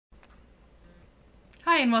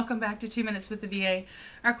and welcome back to 2 Minutes with the VA.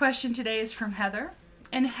 Our question today is from Heather,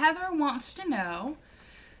 and Heather wants to know,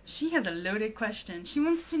 she has a loaded question. She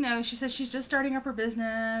wants to know, she says she's just starting up her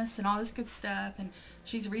business and all this good stuff, and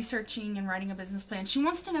she's researching and writing a business plan. She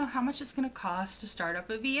wants to know how much it's going to cost to start up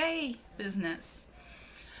a VA business.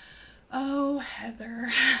 Oh,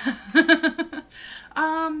 Heather.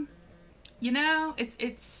 You know,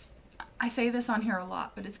 it's I say this on here a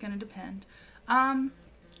lot, but it's going to depend.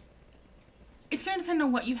 It's going to depend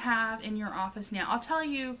on what you have in your office now. I'll tell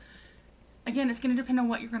you, again, it's going to depend on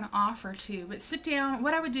what you're going to offer too. But sit down.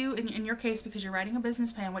 What I would do in your case, because you're writing a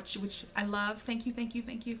business plan, which I love. Thank you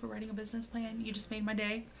for writing a business plan. You just made my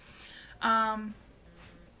day.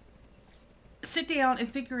 Sit down and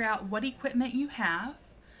figure out what equipment you have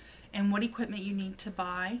and what equipment you need to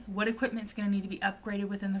buy. What equipment's going to need to be upgraded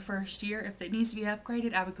within the first year. If it needs to be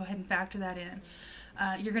upgraded, I would go ahead and factor that in.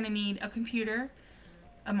 You're going to need a computer,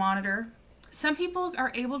 a monitor. Some people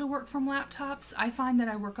are able to work from laptops. I find that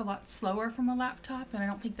I work a lot slower from a laptop, and I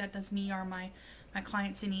don't think that does me or my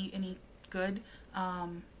clients any good.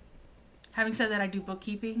 Having said that, I do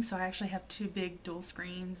bookkeeping, so I actually have 2 big dual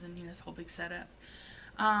screens and this whole big setup.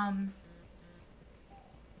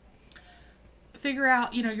 Figure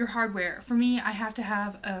out your hardware. For me, I have to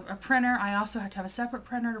have a printer. I also have to have a separate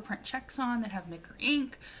printer to print checks on that have Mica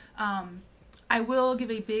ink. I will give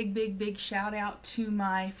a big shout out to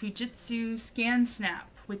my Fujitsu ScanSnap,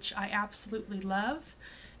 which I absolutely love.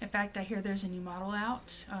 In fact, I hear there's a new model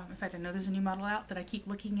out. In fact, I know there's a new model out that I keep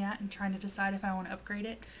looking at and trying to decide if I want to upgrade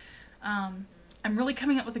it. I'm really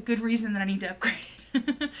coming up with a good reason that I need to upgrade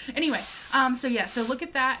it. Anyway, so look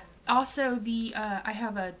at that. Also, I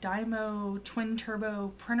have a Dymo twin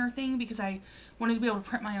turbo printer thing because I wanted to be able to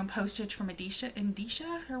print my own postage from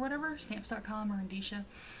Indicia or whatever, stamps.com or Indicia.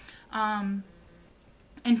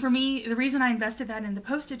 And for me, the reason I invested that in the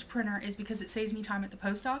postage printer is because it saves me time at the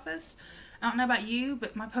post office. I don't know about you,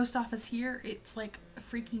 but my post office here, it's like a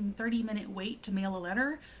freaking 30-minute wait to mail a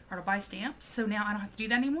letter or to buy stamps. So now I don't have to do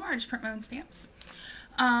that anymore. I just print my own stamps.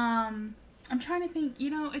 I'm trying to think,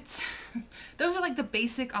 it's those are like the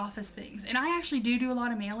basic office things. And I actually do a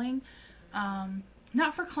lot of mailing.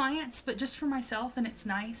 Not for clients, but just for myself, and it's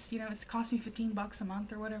nice. It's cost me $15 a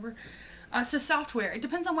month or whatever. So software, it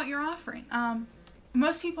depends on what you're offering.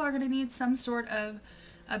 Most people are going to need some sort of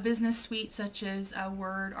a business suite such as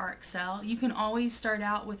Word or Excel. You can always start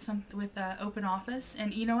out with Open Office,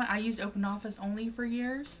 and you know what? I used Open Office only for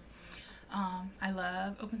years. I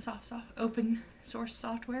love open source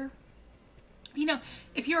software.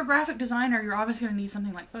 If you're a graphic designer, you're obviously going to need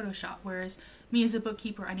something like Photoshop, whereas me as a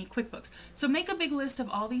bookkeeper, I need QuickBooks. So make a big list of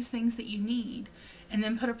all these things that you need, and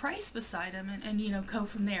then put a price beside them, and go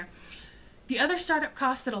from there. The other startup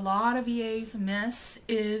cost that a lot of VAs miss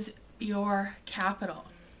is your capital.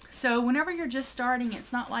 So whenever you're just starting,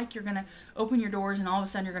 it's not like you're going to open your doors and all of a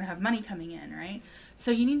sudden you're going to have money coming in, right?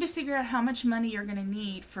 So you need to figure out how much money you're going to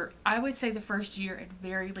need for, I would say, the first year at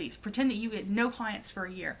very least. Pretend that you get no clients for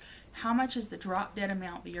a year. How much is the drop dead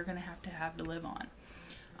amount that you're going to have to live on?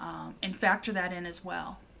 And factor that in as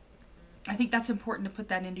well. I think that's important to put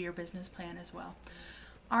that into your business plan as well.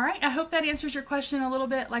 All right, I hope that answers your question a little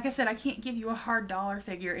bit. Like I said, I can't give you a hard dollar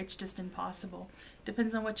figure. It's just impossible.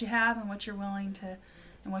 Depends on what you have and what you're willing to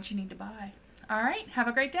and what you need to buy. All right, have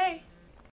a great day.